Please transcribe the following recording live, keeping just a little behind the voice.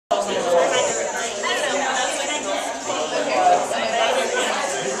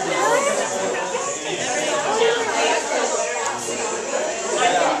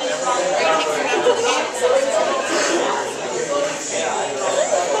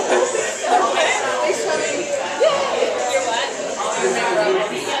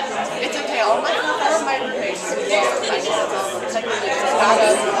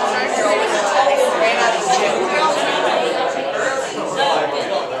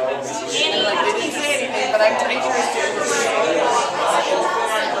Hey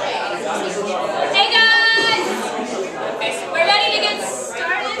guys! We're ready to get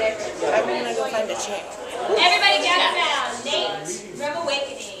started. I'm gonna go find a chair. Everybody gather down. Nate from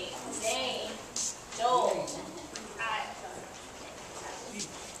Awakening. Zane. Joel. Kyle.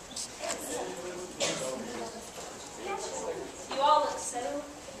 You all look so...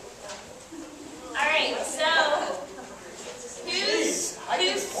 Alright, so... Who's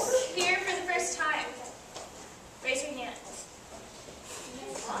here for the first time? Raise your hand.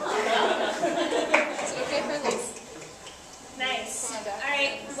 Nice.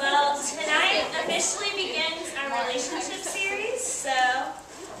 Alright, well, tonight officially begins our relationship series, so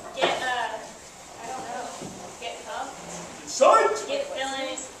get, get pumped. Get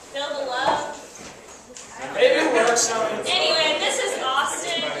feel the love. Maybe it works. Anyway, this is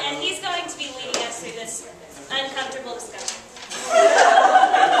Austin, and he's going to be leading us through this uncomfortable discussion.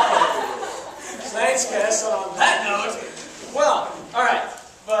 Thanks, guys. On that note, well, alright,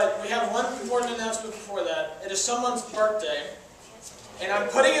 but we have one important announcement before that. It is someone's birthday, and I'm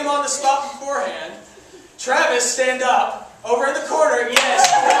putting him on the spot beforehand. Travis, stand up. Over in the corner, yes.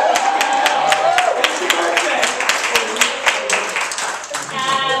 It's your birthday.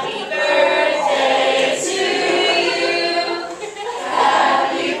 Happy birthday to you.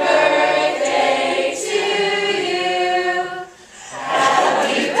 Happy birthday to you.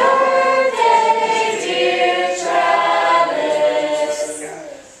 Happy birthday, dear Travis.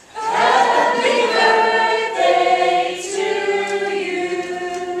 Happy birthday to you.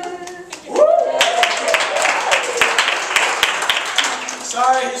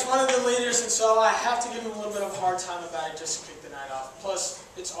 Sorry, he's one of the leaders, and so I have to give him a little bit of a hard time about it just to kick the night off. Plus,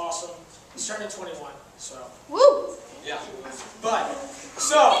 it's awesome. He's turning 21, so. Woo! Yeah. But,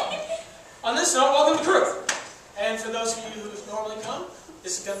 so, on this note, welcome to Crew. And for those of you who normally come,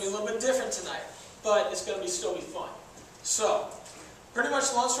 this is going to be a little bit different tonight. But it's going to still be fun. So, pretty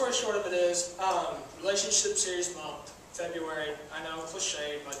much long story short of it is, relationship series month, February. I know,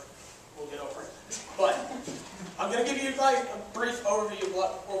 cliche, but we'll get over it. But, I'm going to give you like a brief overview of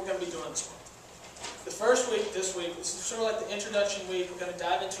what we're going to be doing this month. The first week, this week, this is sort of like the introduction week. We're going to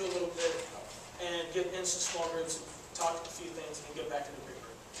dive into a little bit and get into small groups, talk a few things, and get back into the big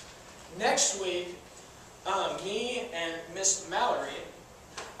group. Next week, me and Miss Mallory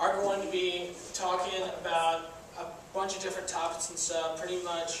are going to be talking about a bunch of different topics and stuff, pretty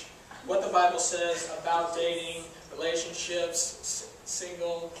much what the Bible says about dating, relationships,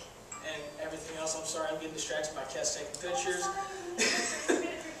 single, and everything else. I'm sorry, I'm getting distracted by Cass taking pictures.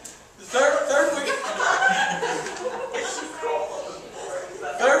 Third week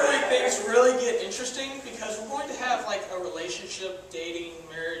things really get interesting because we're going to have like a relationship, dating,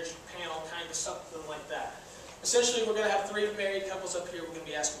 marriage panel, kind of something like that. Essentially, we're going to have 3 married couples up here. We're going to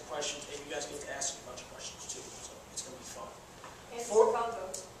be asking questions, and you guys get to ask a bunch of questions too. So it's going to be fun. And it's combo.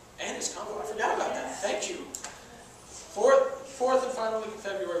 And it's combo. I forgot about that. Thank you. Fourth and final week of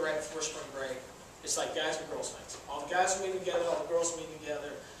February, right before spring break, it's like guys and girls nights. All the guys are meeting together, all the girls are meeting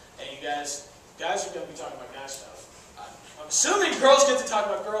together. And you guys are going to be talking about guy stuff. I'm assuming girls get to talk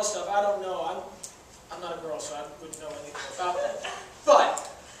about girl stuff. I don't know. I'm not a girl, so I wouldn't know anything about that. But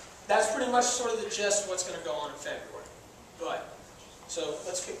that's pretty much sort of the gist of what's going to go on in February. So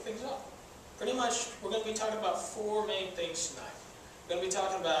let's kick things off. Pretty much, we're going to be talking about 4 main things tonight. We're going to be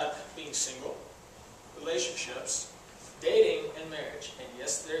talking about being single, relationships, dating, and marriage. And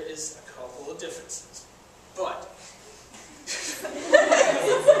yes, there is a couple of differences. But...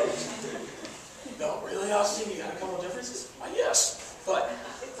 No, really, Austin? You got a couple of differences? Why, yes. But,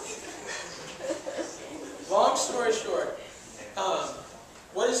 long story short,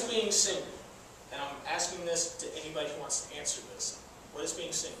 what is being single? And I'm asking this to anybody who wants to answer this. What is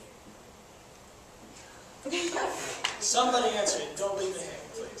being single? Somebody answer it. Don't leave me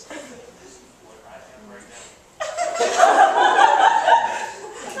hanging, please.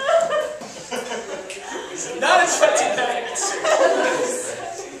 Not expecting that answer.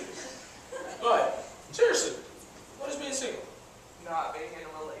 But, seriously, what is being single? Not being in a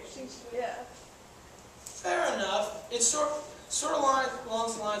relationship. Yeah. Fair enough. It's sort of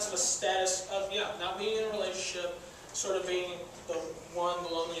along the lines of a status of, yeah, not being in a relationship, sort of being the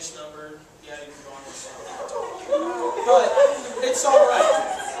loneliest number. Yeah, you can go on this. But, it's alright.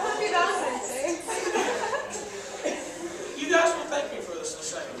 You guys will thank me for this in a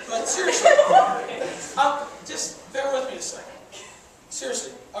second. But seriously, just bear with me a second.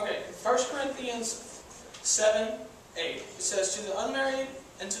 Seriously, okay, 1 Corinthians 7:8, it says, "To the unmarried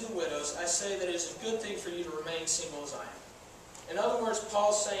and to the widows, I say that it is a good thing for you to remain single as I am." In other words,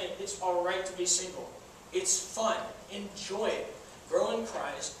 Paul's saying it's alright to be single. It's fun. Enjoy it. Grow in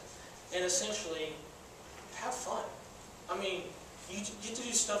Christ. And essentially, have fun. I mean, you get to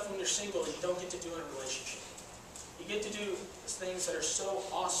do stuff when you're single that you don't get to do in a relationship. You get to do things that are so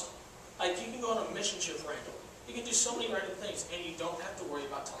awesome. Like, you can go on a mission trip random. You can do so many random things, and you don't have to worry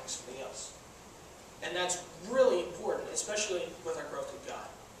about telling somebody else. And that's really important, especially with our growth with God.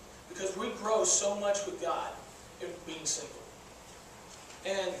 Because we grow so much with God in being single.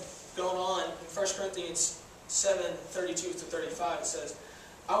 And going on, in 1 Corinthians 7:32-35, it says,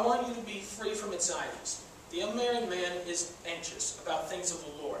 I want you to be free from anxieties. The unmarried man is anxious about things of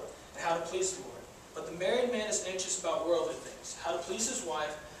the Lord, and how to please the Lord. But the married man is anxious about worldly things, how to please his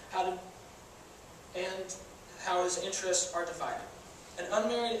wife, and how his interests are divided. An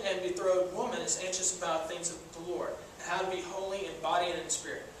unmarried and betrothed woman is anxious about things of the Lord, and how to be holy in body and in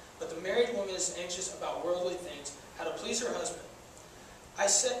spirit. But the married woman is anxious about worldly things, how to please her husband. I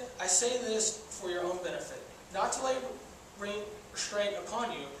say this for your own benefit, not to lay restraint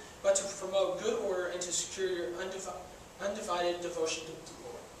upon you, but to promote good order and to secure your undivided devotion to the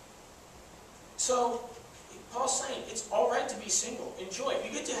Lord. So, Paul's saying it's all right to be single. Enjoy it.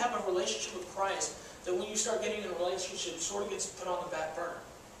 You get to have a relationship with Christ that when you start getting in a relationship, sort of gets put on the back burner.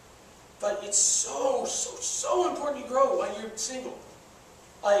 But it's so important you grow while you're single.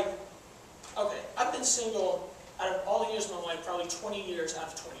 Like, okay, I've been single out of all the years of my life, probably 20 years out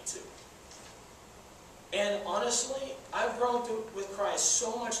of 22. And honestly, I've grown with Christ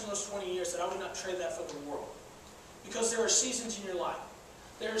so much in those 20 years that I would not trade that for the world. Because there are seasons in your life.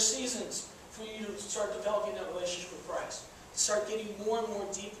 There are seasons for you to start developing that relationship with Christ. To start getting more and more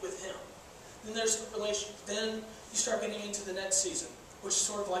deep with Him. Then there's a then you start getting into the next season, which is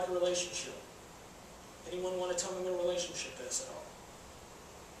sort of like a relationship. Anyone want to tell me what a relationship is at all?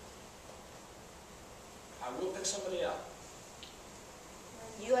 I will pick somebody out.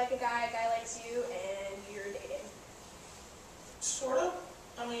 You like a guy likes you, and you're dating. Sort of.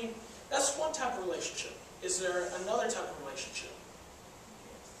 I mean, that's one type of relationship. Is there another type of relationship?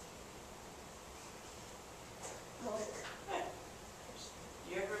 Like,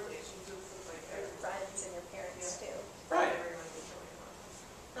 You have relationships with like your friends and your parents too. Right. everyone is going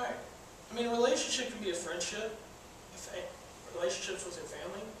on. Right. I mean, a relationship can be a friendship, relationships with your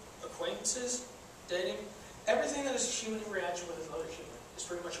family, acquaintances, dating. Everything that is a human interaction with another human is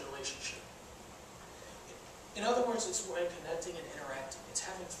pretty much a relationship. In other words, it's a way of connecting and interacting. It's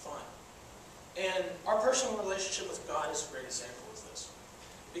having fun. And our personal relationship with God is a great example of this.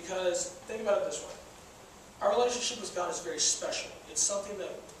 Because, think about it this way. Our relationship with God is very special. It's something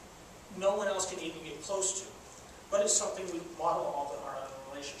that no one else can even get close to. But it's something we model all of our other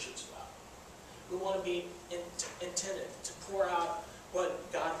relationships about. We want to be intended to pour out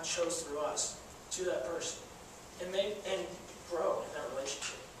what God shows through us to that person. And grow in that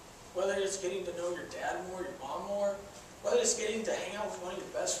relationship. Whether it's getting to know your dad more, your mom more, whether it's getting to hang out with one of your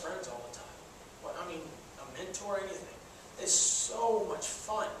best friends all the time. I mean, a mentor or anything. It's so much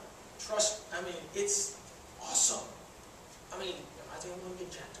fun. It's awesome. I mean, am I the only one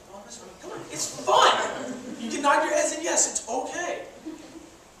getting jacked up on this? I mean, come on, it's fun! You can nod your heads and yes, it's okay.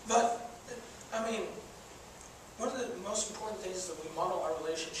 But, I mean, one of the most important things is that we model our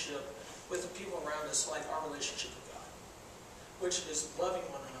relationship with the people around us like our relationship with God, which is loving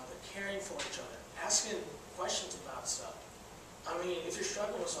one another, caring for each other, asking questions about stuff. I mean, if you're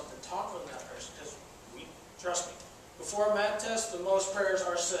struggling with something, talk with that person, because trust me, before a math test, the most prayers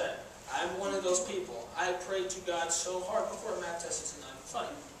are said. I'm one of those people. I pray to God so hard before a math test, it's not even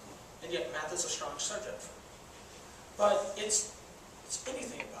funny. And yet, math is a strong subject for me. But it's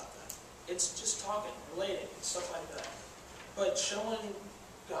anything about that. It's just talking, relating, stuff like that. But showing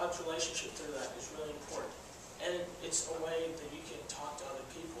God's relationship through that is really important. And it's a way that you can talk to other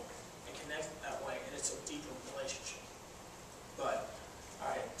people and connect that way, and it's a deeper relationship. But,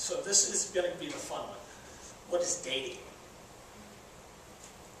 alright, so this is going to be the fun one. What is dating?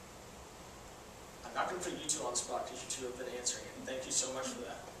 I'm not going to put you two on the spot because you two have been answering it. Thank you so much for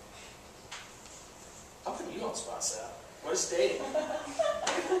that. I'm putting you on the spot, Sal. What is dating?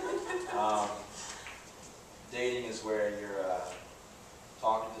 Dating is where you're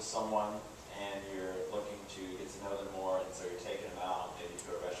talking to someone and you're looking to get to know them more, and so you're taking them out maybe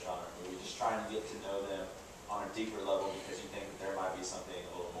to a restaurant or a movie, just trying to get to know them on a deeper level because you think that there might be something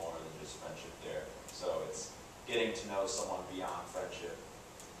a little more than just friendship there. So it's getting to know someone beyond friendship,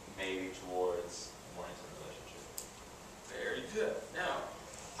 maybe towards a more intimate relationship. Very good. Now,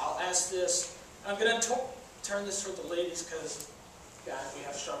 I'll ask this. I'm going to turn this toward the ladies because, guys, we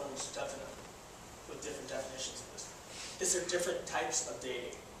have struggles definitely with different definitions of this. Is there different types of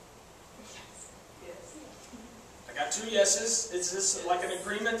dating? Yes. I got 2 yeses. Is this like an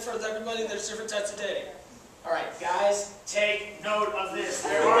agreement for everybody? There's different types of dating. All right, guys, take note of this.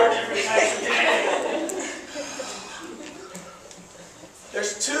 There are different types of dating.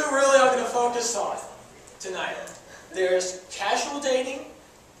 There's two really I'm going to focus on tonight. There's casual dating,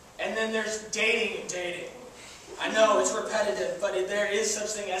 and then there's dating. I know it's repetitive, but there is such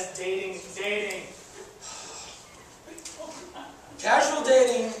thing as dating. Casual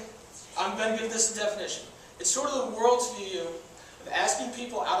dating, I'm going to give this a definition. It's sort of the world's view of asking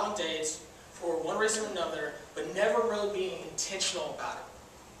people out on dates for one reason or another, but never really being intentional about it.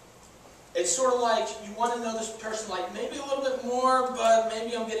 It's sort of like you want to know this person like maybe a little bit more, but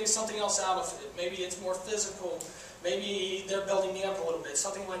maybe I'm getting something else out of it. Maybe it's more physical. Maybe they're building me up a little bit,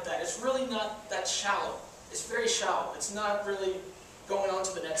 something like that. It's really not that shallow. It's very shallow. It's not really going on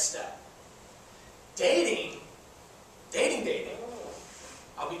to the next step. Dating,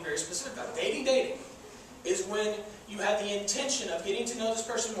 I'll be very specific about it. Dating is when you have the intention of getting to know this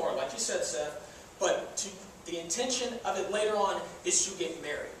person more, like you said, Seth, but the intention of it later on is to get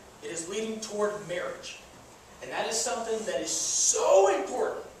married. It is leading toward marriage. And that is something that is so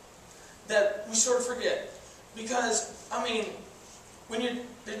important that we sort of forget. Because, I mean,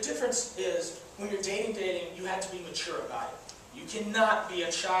 the difference is when you're dating, you have to be mature about it. You cannot be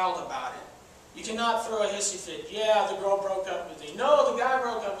a child about it. You cannot throw a hissy fit. Yeah, the girl broke up with me. No, the guy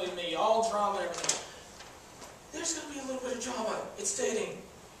broke up with me. All drama and everything. There's going to be a little bit of drama. It's dating.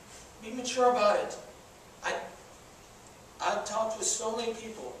 Be mature about it. I've talked with so many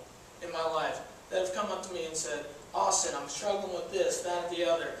people in my life that have come up to me and said, Austin, I'm struggling with this, that, and the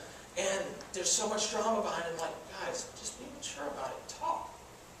other. And there's so much drama behind it. I'm like, guys, just be mature about it. Talk.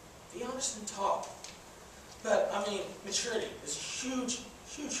 Be honest and talk. But, I mean, maturity is huge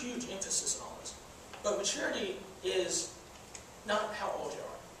emphasis on all this. But maturity is not how old you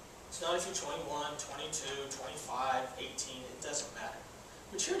are. It's not if you're 21, 22, 25, 18. It doesn't matter.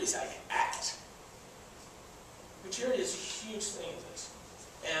 Maturity is how you act. Maturity is a huge thing in this.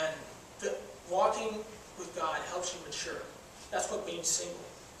 And walking with God helps you mature. That's what being single,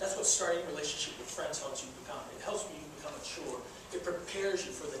 that's what starting a relationship with friends helps you become. It helps you become mature. It prepares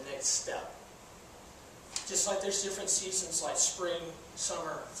you for the next step. Just like there's different seasons like spring,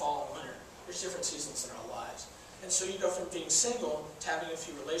 summer, fall, and winter. There's different seasons in our lives. And so you go from being single to having a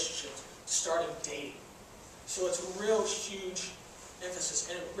few relationships to starting dating. So it's a real huge emphasis,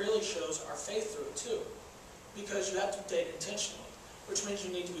 and it really shows our faith through it too. Because you have to date intentionally, which means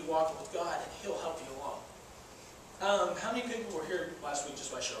you need to be walking with God, and He'll help you along. How many people were here last week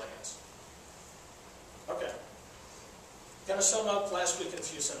just by show of hands? Okay. Going to sum up last week in a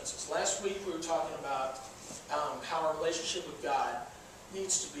few sentences. Last week we were talking about how our relationship with God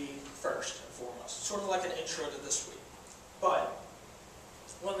needs to be first and foremost. Sort of like an intro to this week. But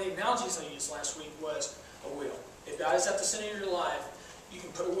one of the analogies I used last week was a wheel. If God is at the center of your life, you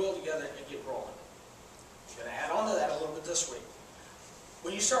can put a wheel together and get rolling. I'm going to add on to that a little bit this week.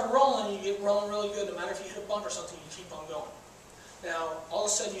 When you start rolling, you get rolling really good. No matter if you hit a bump or something, you keep on going. Now, all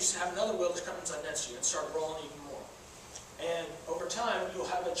of a sudden, you have another wheel that comes on next to you and start rolling even more. And over time, you'll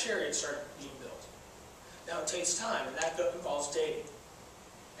have a chariot start being built. Now, it takes time, and that involves dating.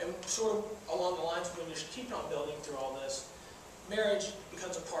 And sort of along the lines of when you're keeping on building through all this, marriage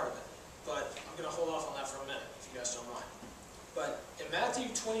becomes a part of it. But I'm going to hold off on that for a minute, if you guys don't mind. But in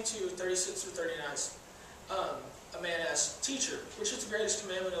Matthew 22, 36 through 39, a man asked, "Teacher, which is the greatest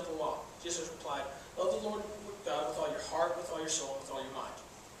commandment of the law?" Jesus replied, "Love the Lord God with all your heart, with all your soul, and with all your mind."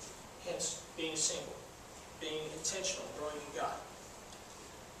 Hence, being single, being intentional, growing in God.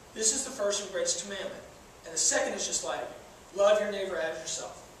 This is the first and greatest commandment. And the second is just like it. Love your neighbor as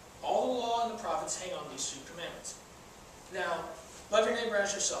yourself. All the law and the prophets hang on these two commandments. Now, love your neighbor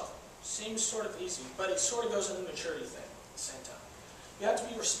as yourself. Seems sort of easy, but it sort of goes into the maturity thing at the same time. You have to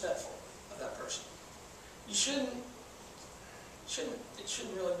be respectful of that person. It shouldn't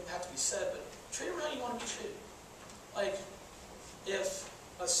really have to be said, but treat them how you want to be treated. Like, if,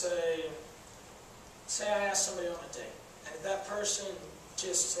 let's say I ask somebody on a date, and if that person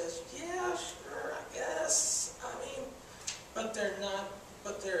just says, "Yeah, sure, I guess, but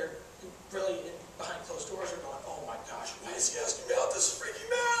they're really behind closed doors are going, "Oh my gosh, why is he asking me out? This is freaking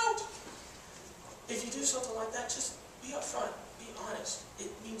me out." If you do something like that, just be upfront, be honest.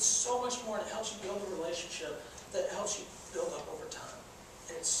 It means so much more, and it helps you build a relationship that helps you build up over time.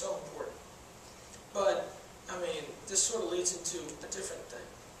 And it's so important. But, this sort of leads into a different thing.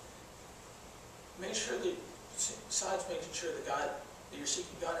 Make sure that, besides making sure that you're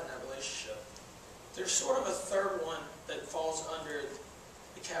seeking God in that relationship, there's sort of a third one that falls under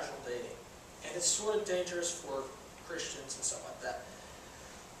the casual dating. And it's sort of dangerous for Christians and stuff like that.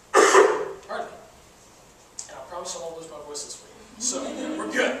 Pardon me. And I promise I won't lose my voice this week. So,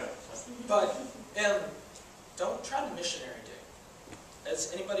 we're good. But, don't try to missionary date.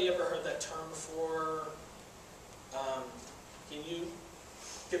 Has anybody ever heard that term before? Can you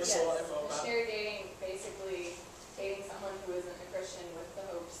Give us a little info about it. Missionary dating, basically dating someone who isn't a Christian with the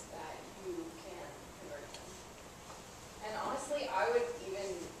hopes that you can convert them. And honestly, I would even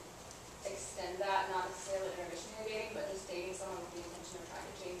extend that, not necessarily intermissionary dating, but just dating someone with the intention of trying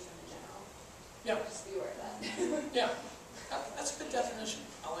to change them in general. Yeah. Just be aware of that. Yeah, that's a good definition.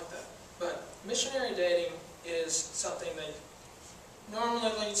 I like that. But missionary dating is something that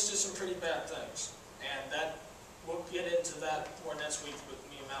normally leads to some pretty bad things. And that we'll get into that more next week with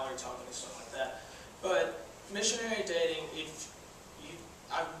me and Mallory talking and stuff like that. But missionary dating, if you,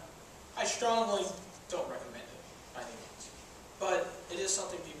 I strongly don't recommend it by any means. But it is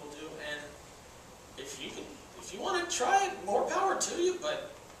something people do, and if you want to try it, more power to you.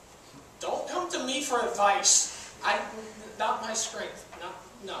 But don't come to me for advice. Not my strength.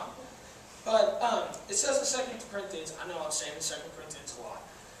 No. But it says in 2 Corinthians, I know I'm saying in 2 Corinthians a lot,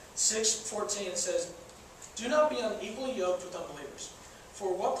 6:14 it says, "Do not be unequally yoked with unbelievers.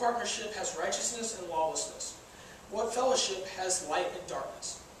 For what partnership has righteousness and lawlessness? What fellowship has light and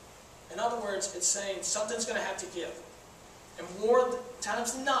darkness?" In other words, it's saying something's going to have to give. And more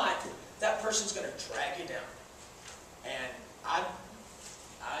times than not, that person's going to drag you down. And I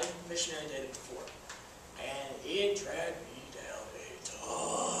missionary dated before, and it dragged me down a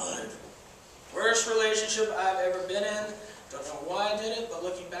ton. Worst relationship I've ever been in. Don't know why I did it, but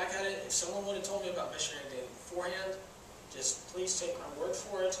looking back at it, if someone would have told me about missionary dating beforehand, just please take my word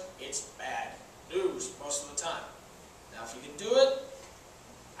for it. It's bad news most of the time. Now, if you can do it,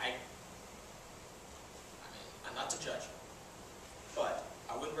 I'm not to judge, but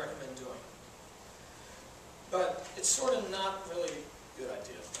I wouldn't recommend doing it. But it's sort of not really a good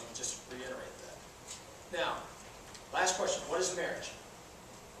idea. I'll just reiterate that. Now, last question. What is marriage?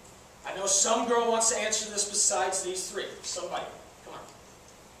 I know some girl wants to answer this besides these three. Somebody. Come on.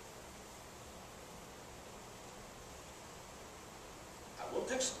 I will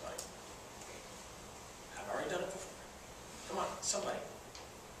pick somebody. I've already done it before. Come on, somebody.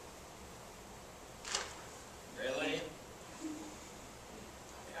 Really? I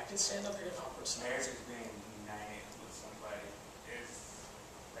mean, I can stand up here and awkward Marriage silence. is being united with somebody. It's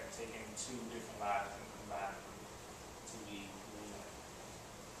like taking two different lives and combining them to be one.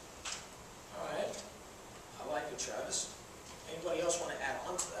 Alright. I like it, Travis. Anybody else want to add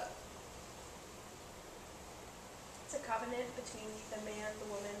on to that? It's a covenant between the man, the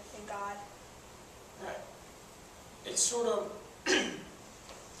woman, and God. Right. It's sort of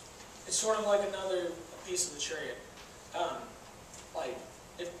like another piece of the chariot. Like,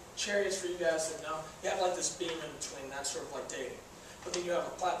 if chariots, for you guys that know, you have like this beam in between, that's sort of like dating. But then you have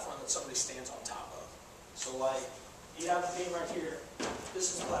a platform that somebody stands on top of. So like, you have the beam right here,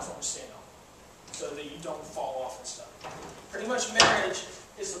 this is the platform you stand on, so that you don't fall off and stuff. Pretty much marriage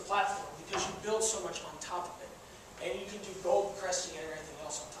is the platform, because you build so much on top of it. And you can do gold cresting and everything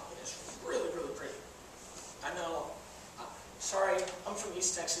else on top of it. It's really, really pretty. I know. Sorry, I'm from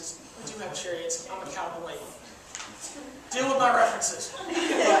East Texas. We do have chariots. I'm a cowboy. Deal with my references.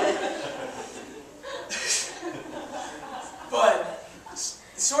 But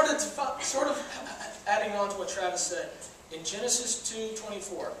sort of adding on to what Travis said, in Genesis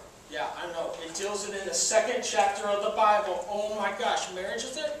 2:24, yeah, I know, it deals it in the second chapter of the Bible. Oh my gosh, marriage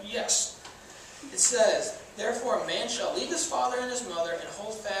is there? Yes. It says, "Therefore a man shall leave his father and his mother and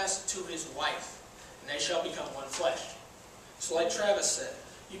hold fast to his wife, and they shall become one flesh." So like Travis said,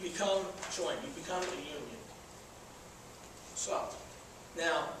 you become joined, you become a union. So,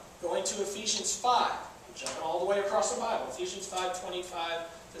 now, going to Ephesians 5, I'm jumping all the way across the Bible, Ephesians 5:25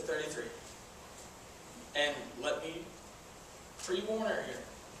 to 33. And let me pre-warner here.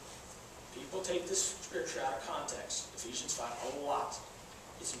 People take this scripture out of context, Ephesians 5, a lot.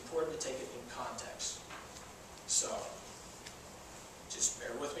 It's important to take it in context. So, just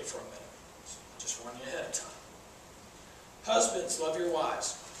bear with me for a minute. Just warn you ahead of time. Husbands, love your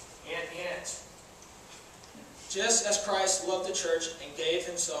wives. And just as Christ loved the church and gave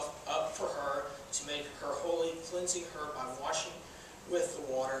himself up for her to make her holy, cleansing her by washing with the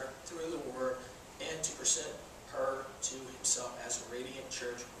water through the word, and to present her to himself as a radiant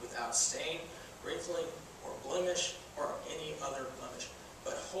church without stain, wrinkling, or blemish, or any other blemish,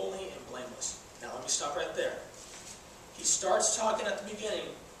 but holy and blameless. Now let me stop right there. He starts talking at the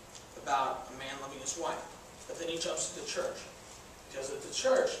beginning about a man loving his wife, but then he jumps to the church. Because at the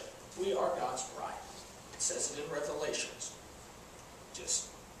church, we are God's bride. It says it in Revelations. Just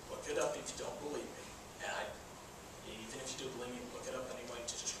look it up if you don't believe me. And even if you do believe me, look it up anyway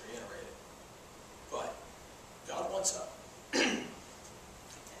to just reiterate it. But God wants us.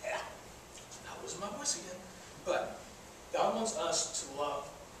 Yeah, not losing my voice again. But God wants us to love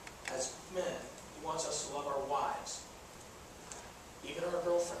as men. He wants us to love our wives even our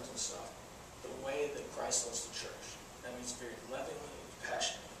girlfriends and stuff, the way that Christ loves the church. That means very lovingly and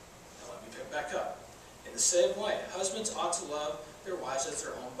passionately. Now let me pick back up. In the same way, husbands ought to love their wives as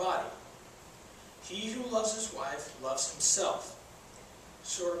their own body. He who loves his wife loves himself.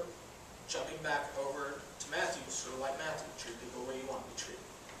 Sort of jumping back over to Matthew, sort of like Matthew, treat people the way you want to be treated.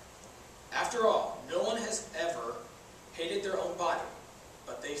 After all, no one has ever hated their own body,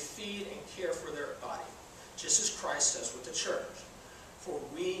 but they feed and care for their body, just as Christ does with the church. For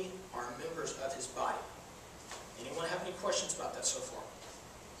we are members of his body. Anyone have any questions about that so far?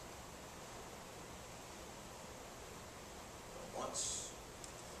 Once,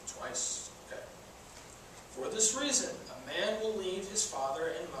 twice, okay. For this reason, a man will leave his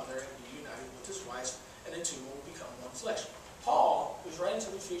father and mother and be united with his wife, and the two will become one flesh. Paul, who's writing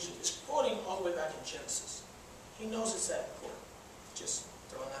to the Ephesians, is quoting all the way back in Genesis. He knows it's that important. Just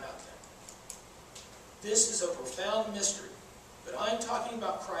throwing that out there. This is a profound mystery, but I'm talking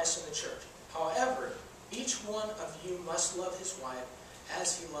about Christ and the church. However, each one of you must love his wife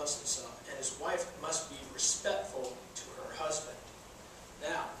as he loves himself, and his wife must be respectful to her husband.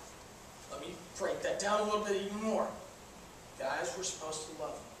 Now, let me break that down a little bit even more. Guys, we're supposed to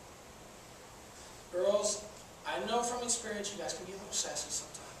love them. Girls, I know from experience you guys can be a little sassy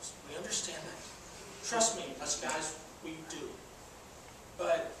sometimes. We understand that. Trust me, us guys, we do.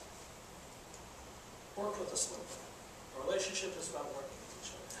 But work with us a little bit. A relationship is about working with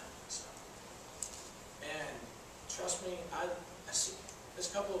each other. And trust me, I see there's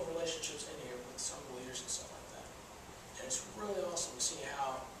a couple of relationships in here with some leaders and stuff like that. And it's really awesome to see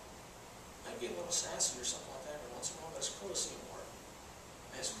how I get a little sassy or something like that every once in a while, but it's cool to see them work.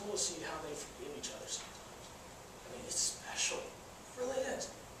 And it's cool to see how they forgive each other sometimes. I mean, it's special. It really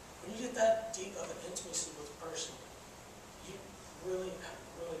is. When you get that deep of an intimacy with a person, you really have a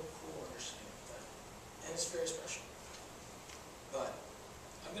really cool understanding of that. And it's very special. But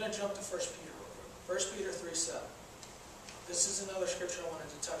I'm going to jump to 1 Peter real quick. 1 Peter 3:7. This is another scripture I wanted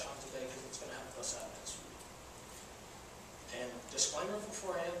to touch on today because it's going to help us out next week. And disclaimer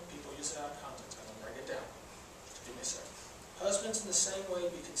beforehand, people use it out of context. I'm going to break it down. Just give me a second. Husbands, in the same way,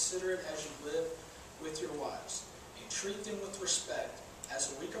 be considerate as you live with your wives, and treat them with respect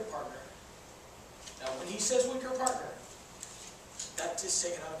as a weaker partner. Now, when he says weaker partner, that is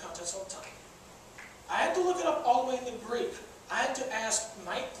taken out of context all the time. I had to look it up all the way in the Greek. I had to ask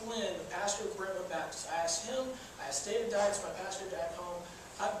Mike Glenn, the pastor of Brentwood Baptist. I asked him, I asked David Dykes, my pastor back home.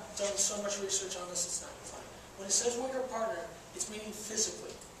 I've done so much research on this, it's not funny. When it says weaker partner, it's meaning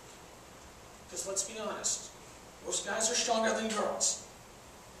physically. Because let's be honest, most guys are stronger than girls.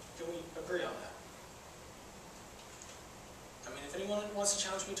 Can we agree on that? I mean, if anyone wants to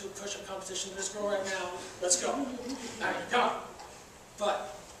challenge me to a push-up competition, this girl right now, let's go. All right, come on.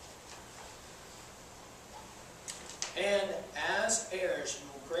 But, and as heirs, you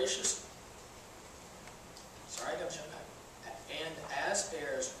will graciously, sorry, I gotta jump back. And as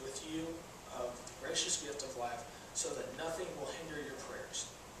heirs with you of the gracious gift of life, so that nothing will hinder your prayers.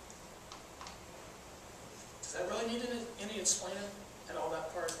 Does that really need any explaining at all,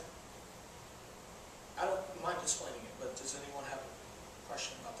 that part? I don't mind explaining it, but does anyone have a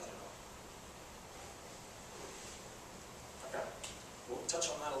question about that at all? Okay. We'll touch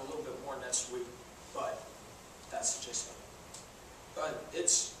on that a little bit more next week, but that's the gist of it. But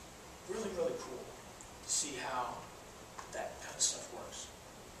it's really, really cool to see how that kind of stuff works.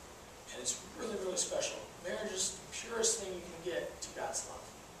 And it's really, really special. Marriage is the purest thing you can get to God's love.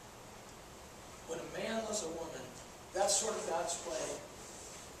 When a man loves a woman, that's sort of God's way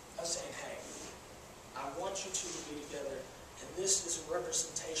of saying, hey, I want you two to be together, and this is a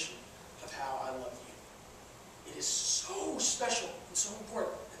representation of how I love you. It is so special and so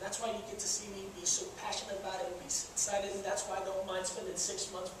important, and that's why you get to see me be so passionate about it and be so excited, and that's why I don't mind spending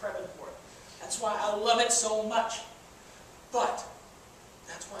 6 months prepping for it. That's why I love it so much. But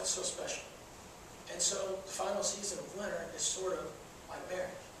that's why it's so special. And so the final season of winter is sort of like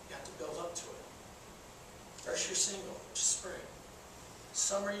marriage. You have to build up to it. First you're single, which is spring.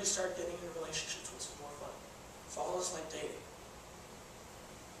 Summer you start getting into relationships, which is more fun. Fall is like dating.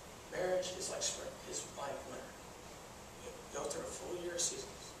 Marriage is like spring, is like winter. You go through a full year of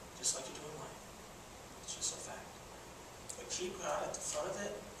seasons, just like you do in life. It's just a fact. But keep God at the front of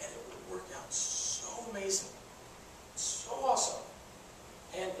it, and it will work out so amazing. So awesome.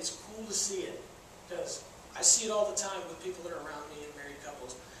 And it's cool to see it, because I see it all the time with people that are around me and married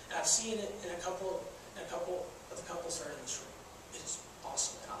couples. And I've seen it in a couple of the couples that are in this room. It's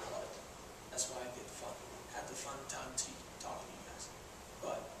awesome, and I love it. That's why I get have the fun time talking to you guys.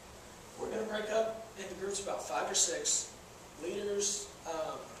 But we're going to break up into groups about 5 or 6. Leaders,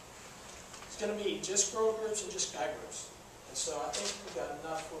 it's going to be just girl groups and just guy groups. And so I think we've got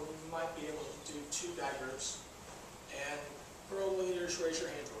enough where we might be able to do 2 guy groups. And girl leaders, raise your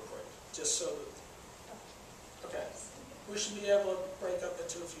hands real quick, just so that, okay. We should be able to break up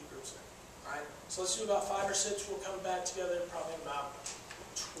into a few groups there. All right, so let's do about 5 or 6. We'll come back together in probably about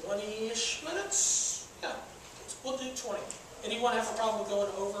 20-ish minutes. Yeah, we'll do 20. Anyone have a problem with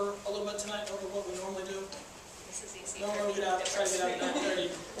going over a little bit tonight, over what we normally do? This is easy. No, we'll get out, try to get out at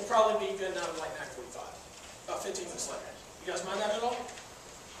 9:30. We'll probably be good now at like 9:45, about 15 minutes later. You guys mind that at all?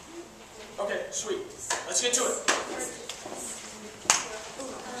 Okay, sweet. Let's get to it.